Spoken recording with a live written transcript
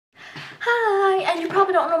and you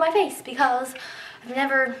probably don't know my face because I've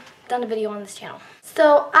never done a video on this channel.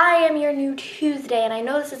 So I am your new Tuesday, and I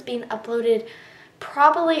know this is being uploaded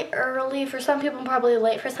probably early for some people and probably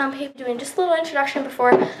late for some people. Doing just a little introduction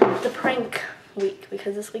before the prank week,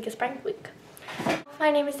 because this week is prank week.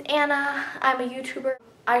 My name is Anna. I'm a YouTuber.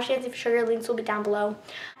 I stand for sugar. Links will be down below.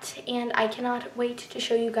 And I cannot wait to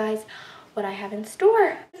show you guys what I have in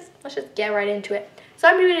store. Let's just get right into it. So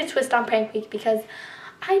I'm doing a twist on prank week because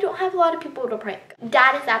I don't have a lot of people to prank.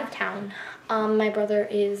 Dad is out of town. My brother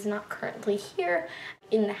is not currently here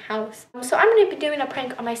in the house. So I'm going to be doing a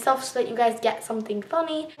prank on myself so that you guys get something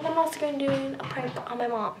funny. And I'm also going to be doing a prank on my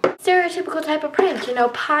mom. Stereotypical type of prank, you know,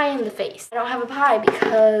 pie in the face. I don't have a pie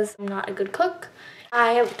because I'm not a good cook.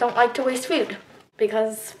 I don't like to waste food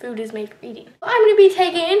because food is made for eating. So I'm going to be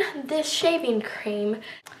taking this shaving cream,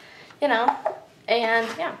 you know, and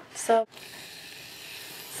yeah, so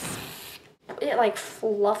it like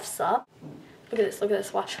fluffs up. Look at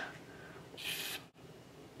this, watch.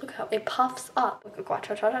 Look how it puffs up. Look, watch.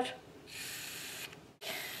 It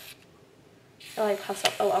like puffs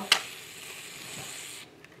up, oh well.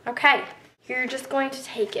 Okay, you're just going to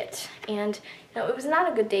take it. And, you know, it was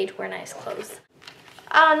not a good day to wear nice clothes.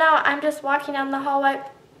 Oh no, I'm just walking down the hallway.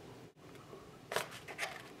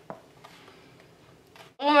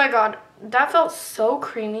 Oh my god, that felt so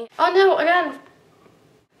creamy. Oh no, again.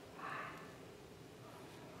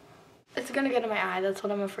 It's gonna get in my eye, that's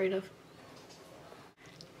what I'm afraid of.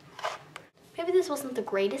 Maybe this wasn't the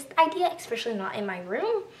greatest idea, especially not in my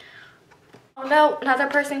room. Oh no, another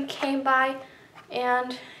person came by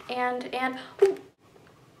and ooh.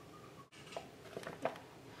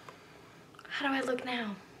 How do I look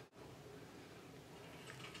now?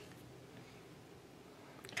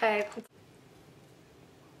 Okay.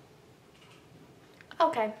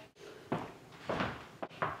 Okay.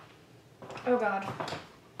 Oh god.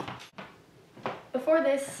 Before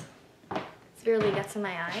this severely gets in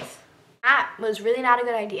my eyes, that was really not a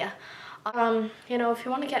good idea. You know, if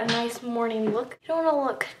you want to get a nice morning look, you don't want to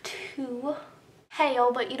look too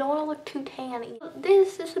pale, but you don't want to look too tanny.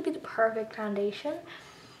 This would be the perfect foundation.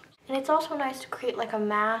 And it's also nice to create like a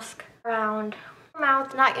mask around your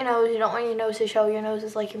mouth, not your nose. You don't want your nose to show. Your nose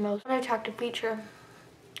is like your most unattractive feature.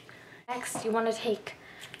 Next, you want to take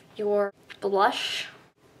your blush.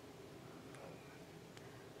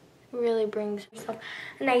 Really brings yourself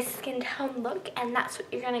a nice skin tone look, and that's what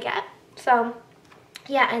you're gonna get. So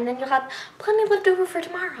yeah, and then you'll have plenty left over for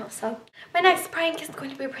tomorrow. So my next prank is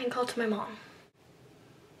going to be a prank call to my mom.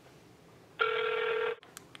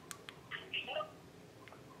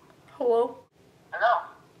 Hello? Hello?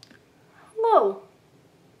 Hello?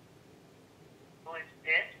 Who is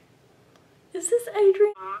this? Is this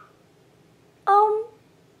Adrian?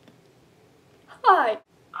 Hi.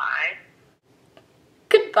 Hi.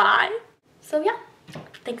 Goodbye. So yeah,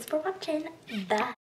 thanks for watching. Bye.